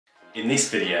In this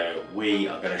video, we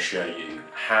are going to show you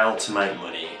how to make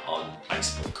money on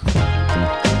Facebook.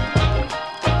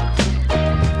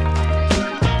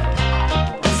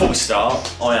 Before we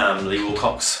start, I am Lee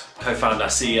Wilcox, co-founder,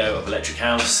 CEO of Electric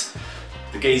House.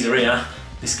 The geezer here,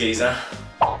 this geezer.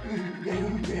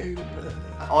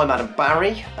 I'm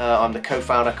Barrie. I'm the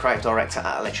co-founder, creative director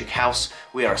at Electric House.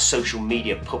 We are a social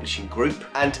media publishing group,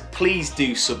 and please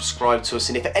do subscribe to us.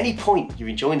 And if at any point you're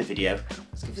enjoying the video,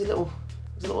 let's give us a little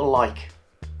like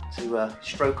to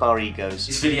stroke our egos.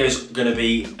 This video is going to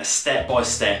be a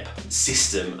step-by-step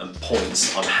system and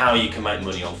points on how you can make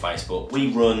money on Facebook.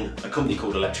 We run a company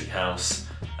called Electric House,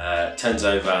 turns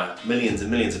over millions and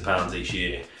millions of pounds each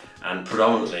year, and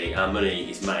predominantly our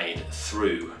money is made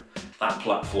through that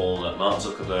platform that Mark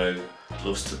Zuckerberg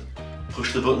loves to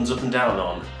push the buttons up and down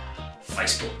on,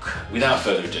 Facebook. Without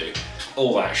further ado,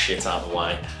 all that shit out of the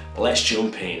way, let's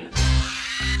jump in.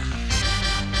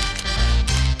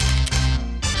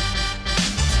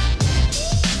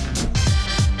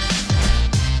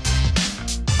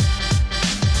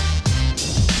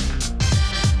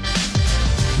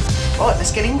 Right,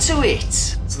 let's get into it.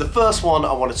 So the first one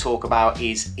I want to talk about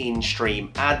is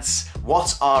in-stream ads.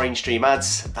 What are in-stream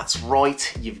ads? That's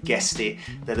right, you've guessed it.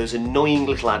 They're those annoying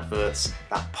little adverts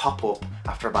that pop up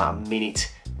after about a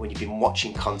minute when you've been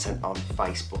watching content on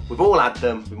Facebook. We've all had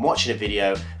them, been watching a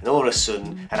video, and all of a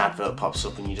sudden an advert pops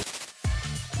up and you just...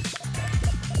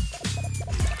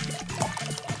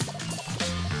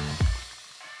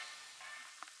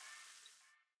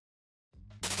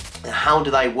 How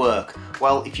do they work?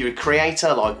 Well, if you're a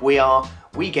creator like we are,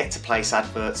 we get to place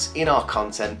adverts in our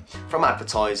content from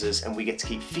advertisers, and we get to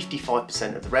keep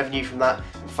 55% of the revenue from that,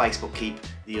 and Facebook keep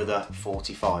the other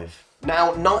 45%.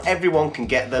 Now, not everyone can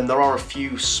get them. There are a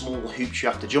few small hoops you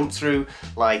have to jump through,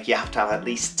 like you have to have at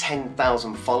least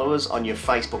 10,000 followers on your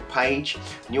Facebook page,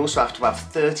 and you also have to have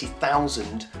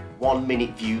 30,000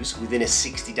 1-minute views within a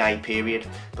 60-day period,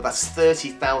 but that's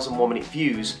 30,000 1-minute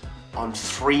views on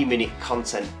 3-minute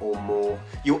content or more.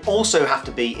 You also have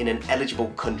to be in an eligible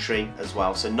country as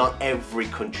well, so not every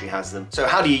country has them. So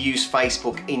how do you use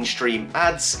Facebook in-stream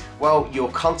ads? Well,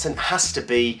 your content has to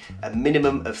be a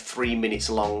minimum of 3 minutes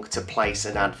long to place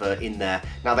an advert in there.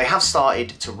 Now, they have started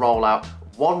to roll out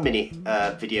 1-minute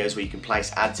videos where you can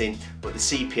place ads in, but the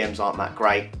CPMs aren't that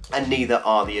great, and neither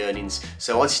are the earnings.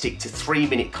 So I stick to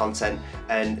 3-minute content,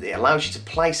 and it allows you to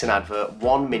place an advert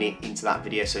 1 minute into that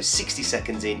video. So 60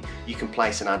 seconds in, you can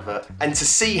place an advert. And to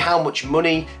see how much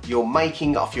money you're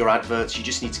making off your adverts, you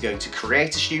just need to go into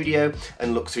Creator Studio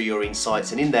and look through your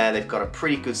insights. And in there, they've got a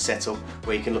pretty good setup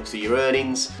where you can look through your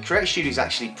earnings. Creator Studio is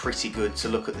actually pretty good to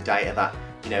look at the data that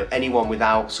anyone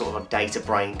without sort of a data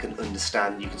brain can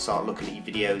understand. You can start looking at your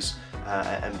videos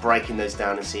and breaking those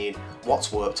down and seeing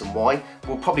what's worked and why.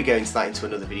 We'll probably go into that into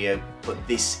another video, but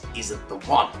this isn't the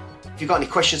one. If you've got any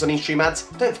questions on in-stream ads,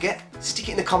 don't forget, stick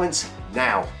it in the comments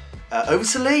now. Over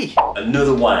to Lee.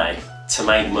 Another way to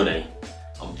make money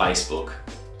on Facebook,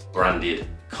 branded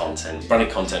content.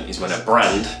 Branded content is when a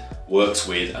brand works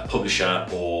with a publisher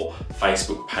or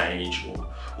Facebook page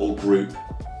or group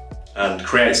and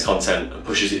creates content and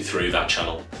pushes it through that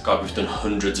channel. God, we've done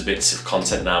hundreds of bits of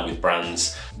content now with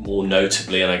brands, more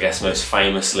notably, and I guess most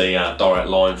famously, our Direct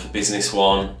Line for Business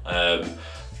one,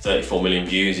 34 million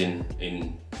views in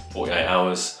 48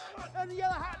 hours. And the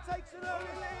yellow hat takes an early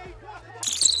lead.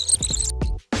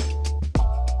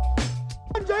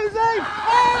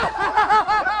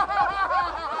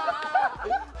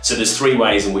 So there's 3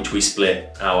 ways in which we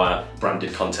split our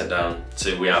branded content down.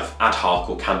 So we have ad hoc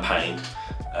or campaign,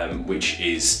 which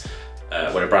is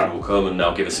when a brand will come and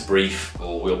they'll give us a brief,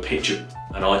 or we'll pitch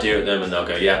an idea at them and they'll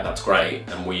go, yeah, that's great,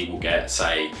 and we will get,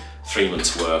 say, 3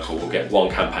 months work, or we'll get one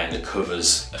campaign that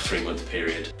covers a 3-month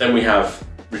period. Then we have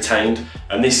retained,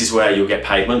 and this is where you'll get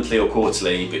paid monthly or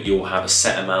quarterly, but you'll have a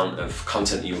set amount of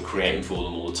content that you're creating for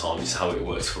them all the time. This is how it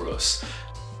works for us.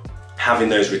 Having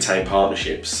those retained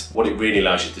partnerships, what it really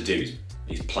allows you to do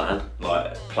is plan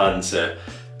to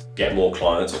get more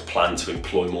clients or plan to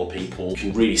employ more people. You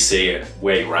can really see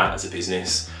where you're at as a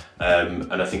business,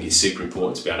 and I think it's super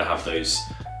important to be able to have those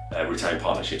retained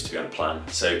partnerships to be able to plan.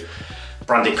 So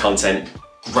branded content,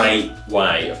 great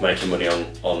way of making money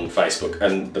on Facebook,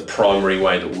 and the primary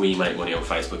way that we make money on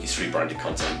Facebook is through branded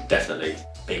content. Definitely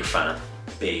big fan,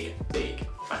 big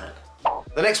fan.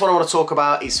 The next one I want to talk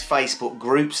about is Facebook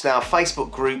groups. Now,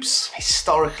 Facebook groups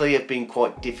historically have been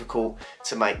quite difficult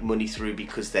to make money through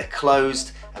because they're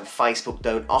closed, and Facebook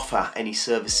don't offer any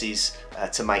services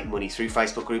to make money through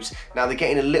Facebook groups. Now, they're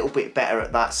getting a little bit better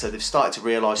at that, so they've started to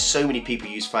realise so many people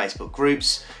use Facebook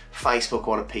groups. Facebook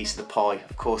want a piece of the pie,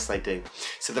 of course they do.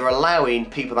 So they're allowing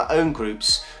people that own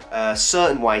groups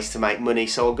certain ways to make money.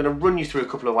 So I'm going to run you through a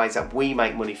couple of ways that we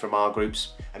make money from our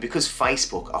groups. And because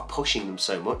Facebook are pushing them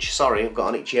so much, sorry, I've got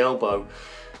an itchy elbow.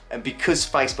 And because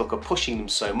Facebook are pushing them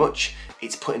so much,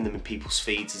 it's putting them in people's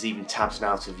feeds. There's even tabs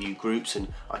now to view groups,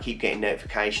 and I keep getting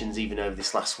notifications even over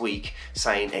this last week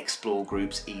saying explore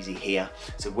groups easy here.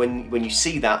 So when you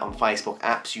see that on Facebook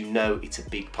apps, you know it's a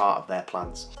big part of their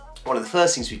plans. One of the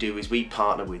first things we do is we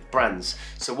partner with brands.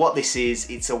 So what this is,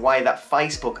 it's a way that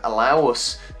Facebook allow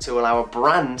us to allow a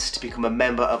brand to become a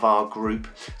member of our group.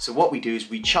 So what we do is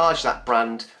we charge that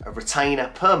brand a retainer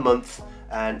per month,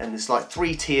 and there's like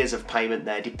 3 tiers of payment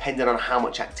there depending on how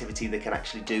much activity they can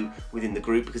actually do within the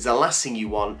group, because the last thing you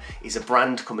want is a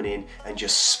brand coming in and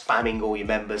just spamming all your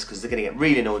members, because they're going to get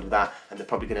really annoyed with that and they're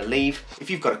probably going to leave. If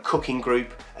you've got a cooking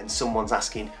group and someone's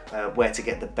asking where to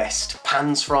get the best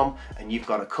pans from, and you've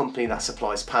got a company that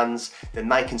supplies pans, then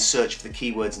they can search for the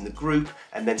keywords in the group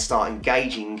and then start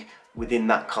engaging within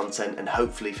that content, and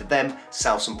hopefully for them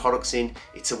sell some products in.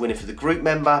 It's a winner for the group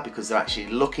member because they're actually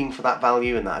looking for that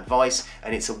value and that advice,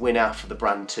 and it's a winner for the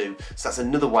brand too. So that's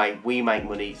another way we make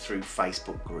money through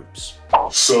Facebook groups.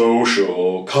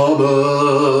 Social commerce.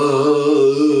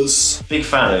 Big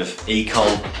fan of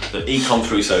the e-com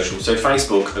through social. So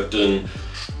Facebook have done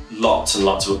lots and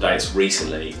lots of updates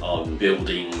recently on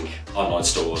building online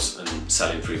stores and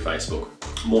selling through Facebook.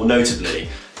 More notably,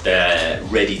 they're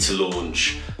ready to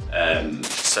launch.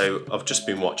 So I've just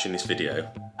been watching this video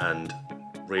and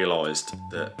realised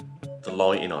that the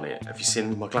lighting on it, have you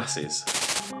seen my glasses?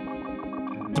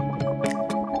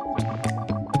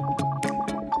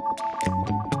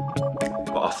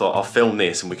 But I thought I'll film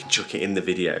this and we can chuck it in the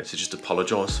video to just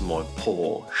apologise for my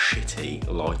poor, shitty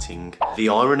lighting. The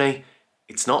irony,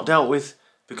 it's not dealt with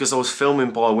because I was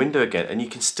filming by a window again and you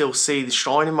can still see the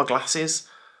shine in my glasses.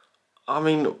 I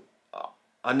mean,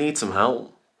 I need some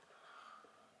help.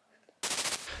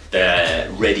 They're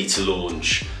ready to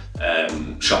launch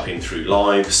shopping through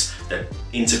lives. They've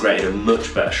integrated a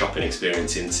much better shopping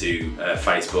experience into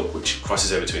Facebook, which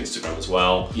crosses over to Instagram as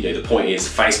well. You know, the point is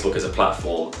Facebook as a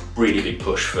platform, really big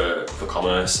push for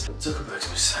commerce. Zuckerberg's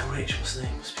be so rich, wasn't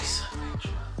he? He must be so rich,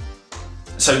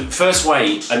 man. So first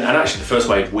way, and actually the first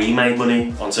way we made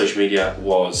money on social media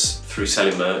was through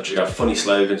selling merch. We have funny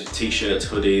slogans, t-shirts,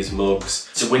 hoodies, mugs.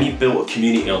 So when you built a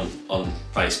community on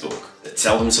Facebook,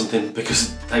 tell them something,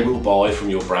 because they will buy from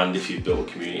your brand if you've built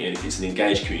a community, and if it's an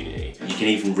engaged community. You can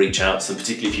even reach out to them,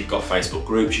 particularly if you've got Facebook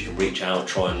groups, you can reach out,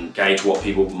 try and gauge what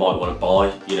people might want to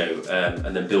buy, you know,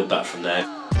 and then build that from there.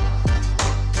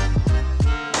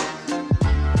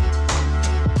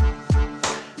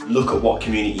 Look at what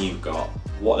community you've got,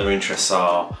 what their interests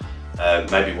are,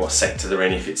 maybe what sector they're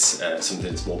in if it's something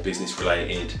that's more business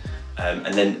related,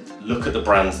 and then look at the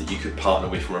brands that you could partner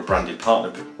with from a branded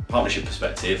partnership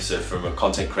perspective, so from a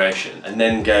content creation, and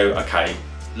then go, okay,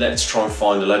 let's try and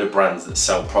find a load of brands that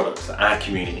sell products that our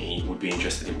community would be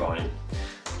interested in buying,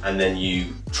 and then you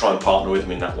try and partner with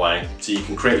them in that way. So you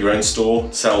can create your own store,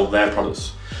 sell their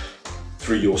products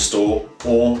through your store,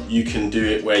 or you can do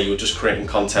it where you're just creating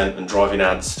content and driving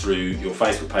ads through your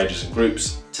Facebook pages and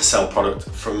groups to sell product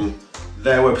from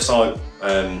their website.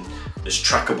 There's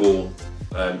trackable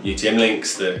UTM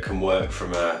links that can work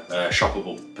from a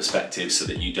shoppable perspective so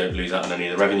that you don't lose out on any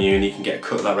of the revenue and you can get a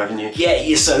cut of that revenue. Get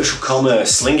your social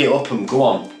commerce, sling it up and go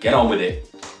on, get on with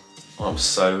it. I'm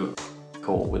so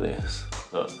cool with this,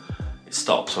 but it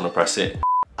stops when I press it.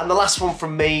 And the last one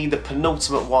from me, the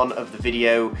penultimate one of the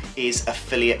video, is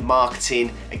affiliate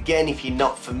marketing. Again, if you're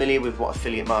not familiar with what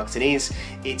affiliate marketing is,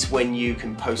 it's when you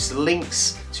can post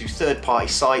links to third-party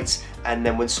sites, and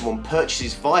then when someone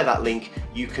purchases via that link,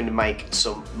 you can make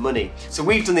some money. So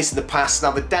we've done this in the past.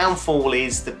 Now the downfall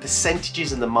is the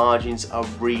percentages and the margins are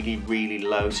really, really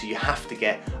low. So you have to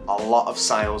get a lot of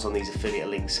sales on these affiliate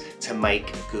links to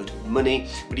make good money.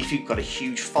 But if you've got a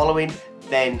huge following,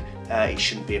 then it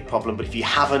shouldn't be a problem. But if you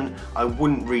haven't, I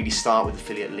wouldn't really start with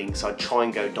affiliate links. I'd try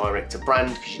and go direct to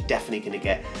brand, because you're definitely going to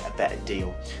get a better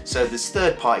deal. So there's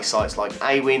third-party sites like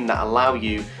Awin that allow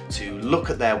you to look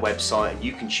at their website, and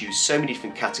you can choose so many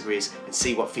different categories and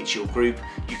see what fits your group.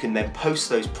 You can then post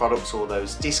those products or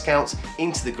those discounts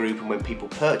into the group, and when people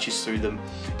purchase through them,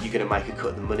 you're going to make a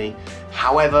cut of the money.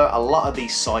 However, a lot of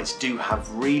these sites do have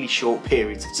really short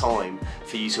periods of time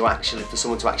for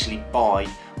someone to actually buy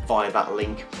via that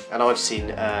link, and I've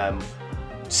seen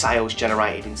sales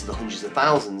generated into the hundreds of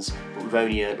thousands, but we've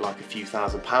only earned like a few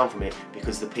 £1,000s from it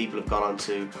because the people have gone on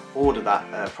to order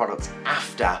that product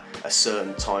after a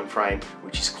certain time frame,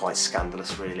 which is quite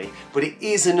scandalous really. But it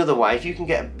is another way. If you can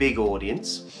get a big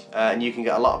audience and you can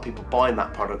get a lot of people buying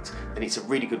that product, then it's a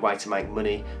really good way to make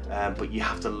money. But you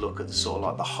have to look at the sort of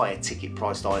like the higher ticket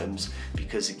priced items,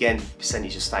 because again,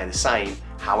 percentages stay the same.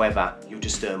 However, you'll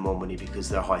just earn more money because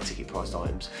they're higher ticket priced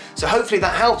items. So hopefully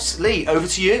that helps. Lee, over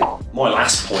to you. My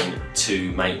last point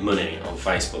to make money on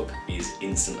Facebook is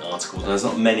instant articles. And there's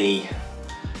not many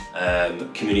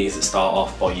communities that start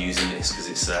off by using this because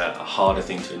it's a harder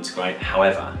thing to integrate.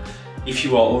 However, if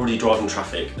you are already driving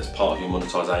traffic as part of your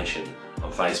monetization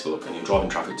on Facebook and you're driving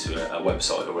traffic to a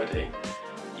website already,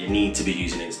 you need to be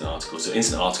using instant articles. So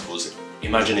instant articles,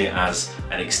 imagine it as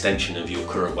an extension of your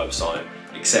current website,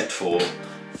 except for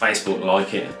Facebook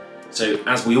like it. So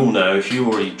as we all know, if you're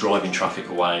already driving traffic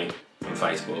away from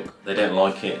Facebook, they don't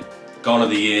like it. Gone are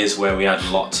the years where we had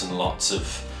lots and lots of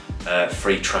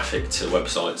free traffic to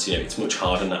websites. You know, it's much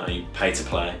harder now, you pay to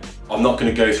play. I'm not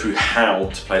going to go through how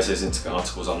to place those instant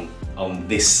articles on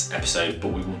this episode, but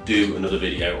we will do another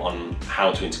video on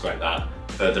how to integrate that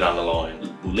further down the line.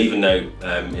 We'll leave a note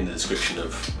in the description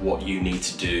of what you need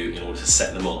to do in order to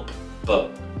set them up.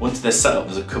 But once they're set up,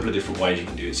 there's a couple of different ways you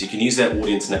can do it. So you can use their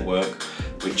audience network,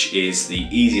 which is the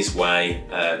easiest way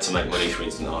to make money through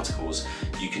instant articles.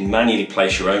 You can manually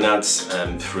place your own ads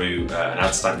through an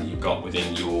ad stack that you've got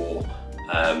within your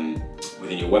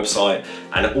website,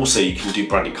 and also you can do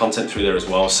branded content through there as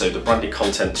well. So the branded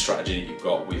content strategy that you've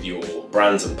got with your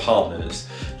brands and partners,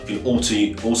 you can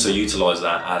also utilise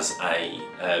that as a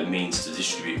means to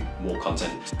distribute more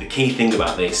content. The key thing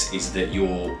about this is that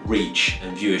your reach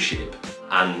and viewership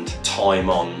and time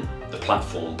on the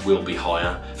platform will be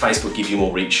higher. Facebook give you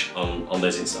more reach on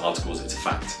those instant articles, it's a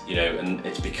fact, you know, and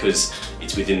it's because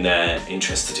it's within their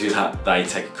interest to do that. They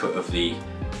take a cut of the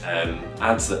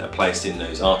ads that are placed in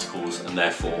those articles, and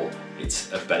therefore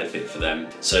it's of benefit for them.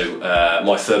 So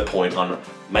my third point on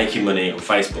making money on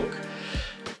Facebook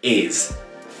is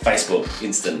Facebook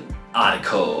instant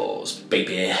articles,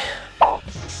 baby.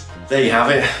 There you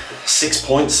have it, 6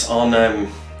 points on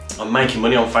making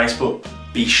money on Facebook.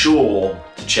 Be sure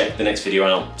to check the next video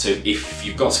out. So if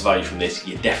you've got some value from this,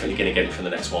 you're definitely going to get it from the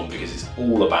next one, because it's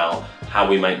all about how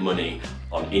we make money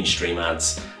on in-stream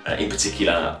ads. In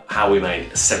particular, how we made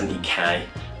 70k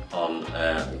on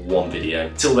one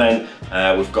video. Till then,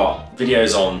 we've got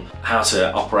videos on how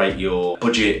to operate your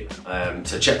budget.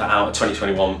 So check that out, a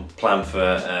 2021 plan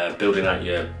for building out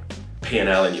your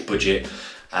P&L and your budget.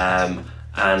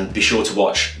 And be sure to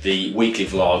watch the weekly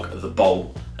vlog of the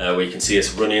bowl, where you can see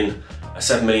us running a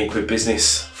 £7 million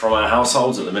business from our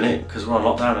households at the minute, because we're on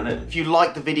lockdown, isn't it? If you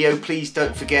liked the video, please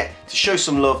don't forget to show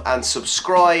some love and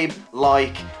subscribe,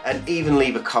 like, and even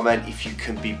leave a comment if you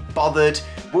can be bothered.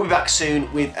 We'll be back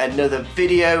soon with another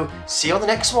video. See you on the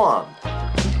next one.